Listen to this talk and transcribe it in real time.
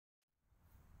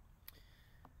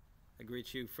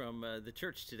greet you from the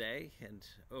church today, and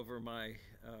over my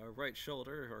right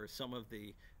shoulder are some of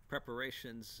the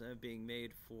preparations being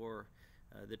made for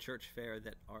the church fair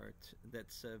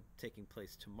that's taking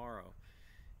place tomorrow.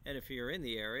 And if you're in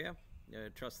the area,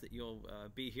 trust that you'll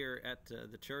be here at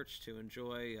the church to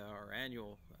enjoy our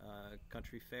annual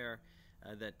country fair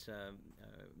that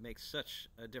makes such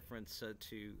a difference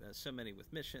to so many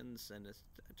with missions, and it's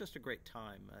just a great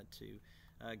time to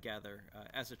gather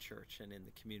as a church and in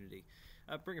the community.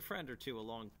 Bring a friend or two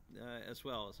along as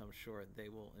well, as I'm sure they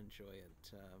will enjoy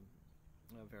it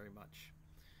very much.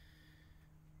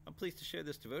 I'm pleased to share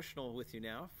this devotional with you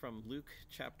now from Luke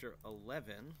chapter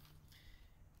 11.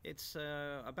 It's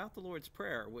about the Lord's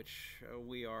Prayer, which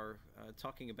we are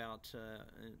talking about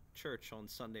in church on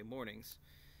Sunday mornings.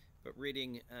 But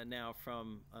reading now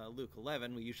from Luke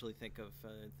 11, we usually think of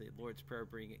the Lord's Prayer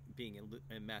being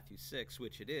in Matthew 6,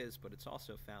 which it is, but it's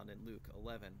also found in Luke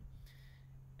 11.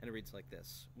 And it reads like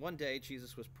this. One day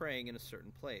Jesus was praying in a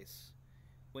certain place.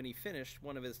 When he finished,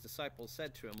 one of his disciples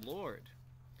said to him, "Lord,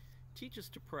 teach us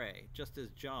to pray, just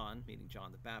as John," meaning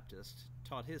John the Baptist,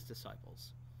 "taught his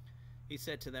disciples." He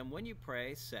said to them, "When you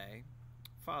pray, say,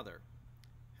 'Father,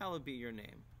 hallowed be your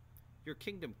name. Your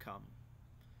kingdom come.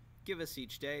 Give us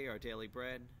each day our daily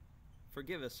bread.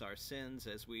 Forgive us our sins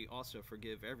as we also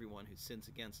forgive everyone who sins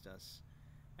against us.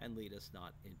 And lead us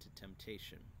not into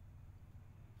temptation.'"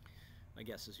 My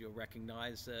guess is you'll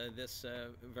recognize this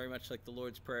very much like the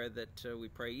Lord's Prayer that we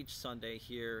pray each Sunday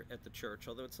here at the church,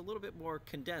 although it's a little bit more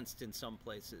condensed in some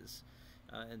places.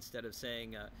 Instead of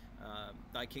saying,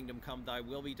 "Thy kingdom come, thy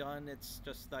will be done," it's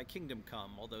just "Thy kingdom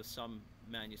come," although some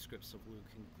manuscripts of Luke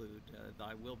include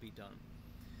 "Thy will be done."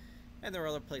 And there are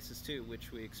other places too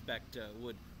which we expect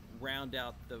would round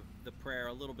out the prayer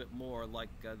a little bit more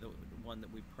like the one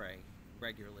that we pray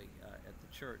regularly at the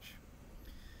church.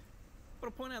 But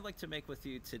a point I'd like to make with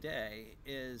you today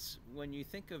is when you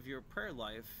think of your prayer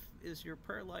life, is your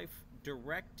prayer life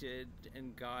directed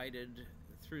and guided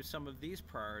through some of these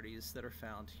priorities that are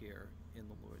found here in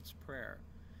the Lord's Prayer?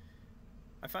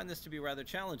 I find this to be rather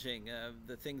challenging.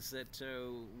 The things that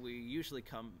we usually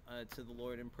come to the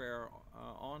Lord in prayer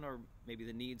on are maybe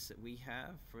the needs that we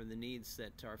have, or the needs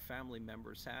that our family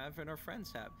members have and our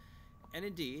friends have. And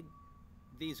indeed,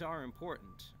 these are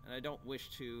important, and I don't wish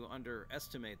to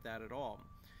underestimate that at all.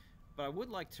 But I would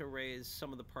like to raise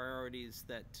some of the priorities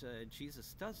that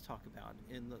Jesus does talk about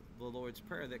in the Lord's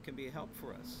Prayer that can be a help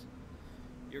for us.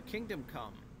 Your kingdom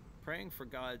come. Praying for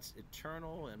God's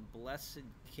eternal and blessed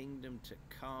kingdom to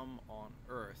come on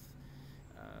earth.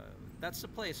 That's the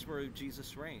place where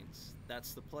Jesus reigns.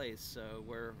 That's the place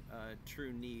where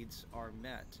true needs are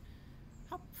met.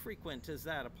 How frequent is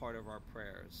that a part of our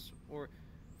prayers? Or,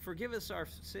 "Forgive us our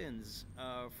sins,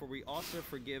 for we also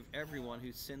forgive everyone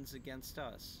who sins against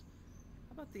us."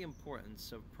 How about the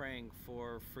importance of praying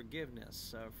for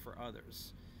forgiveness for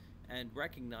others, and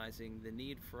recognizing the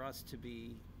need for us to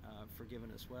be forgiven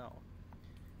as well?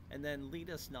 And then, "Lead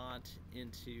us not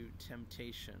into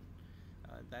temptation."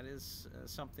 That is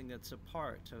something that's a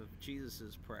part of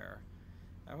Jesus' prayer.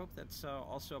 I hope that's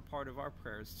also a part of our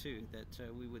prayers too,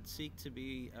 that we would seek to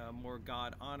be more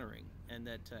God-honoring, and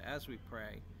that as we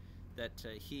pray, that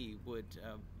He would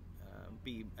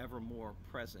be ever more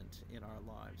present in our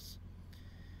lives.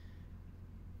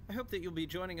 I hope that you'll be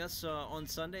joining us on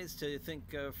Sundays to think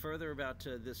further about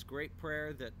this great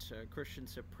prayer that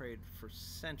Christians have prayed for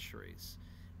centuries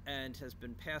and has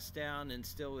been passed down and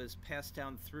still is passed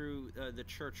down through the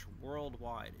church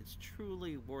worldwide. It's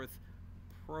truly worth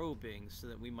probing so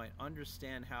that we might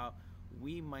understand how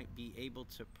we might be able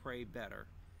to pray better,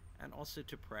 and also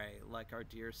to pray like our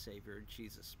dear Savior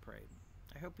Jesus prayed.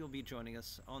 I hope you'll be joining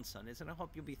us on Sundays, and I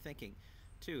hope you'll be thinking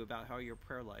too about how your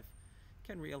prayer life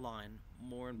can realign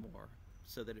more and more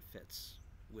so that it fits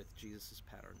with Jesus'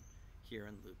 pattern here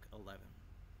in Luke 11.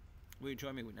 Will you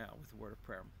join me now with a word of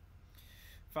prayer?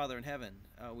 Father in heaven,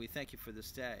 we thank you for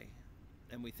this day,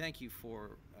 and we thank you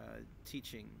for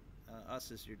teaching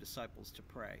us as your disciples to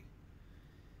pray.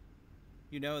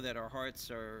 You know that our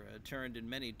hearts are turned in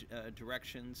many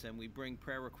directions, and we bring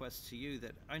prayer requests to you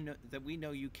that we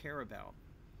know you care about.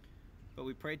 But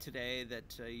we pray today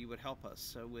that you would help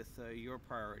us with your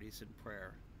priorities in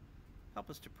prayer. Help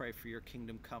us to pray for your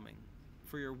kingdom coming,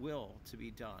 for your will to be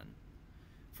done,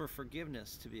 for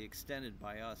forgiveness to be extended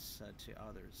by us to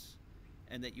others,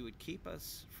 and that you would keep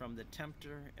us from the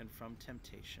tempter and from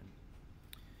temptation.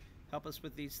 Help us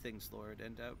with these things, Lord,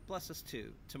 and bless us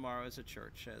too tomorrow as a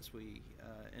church as we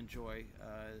enjoy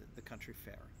the country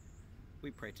fair.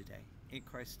 We pray today in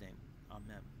Christ's name.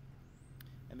 Amen.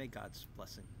 And may God's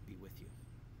blessing be with you.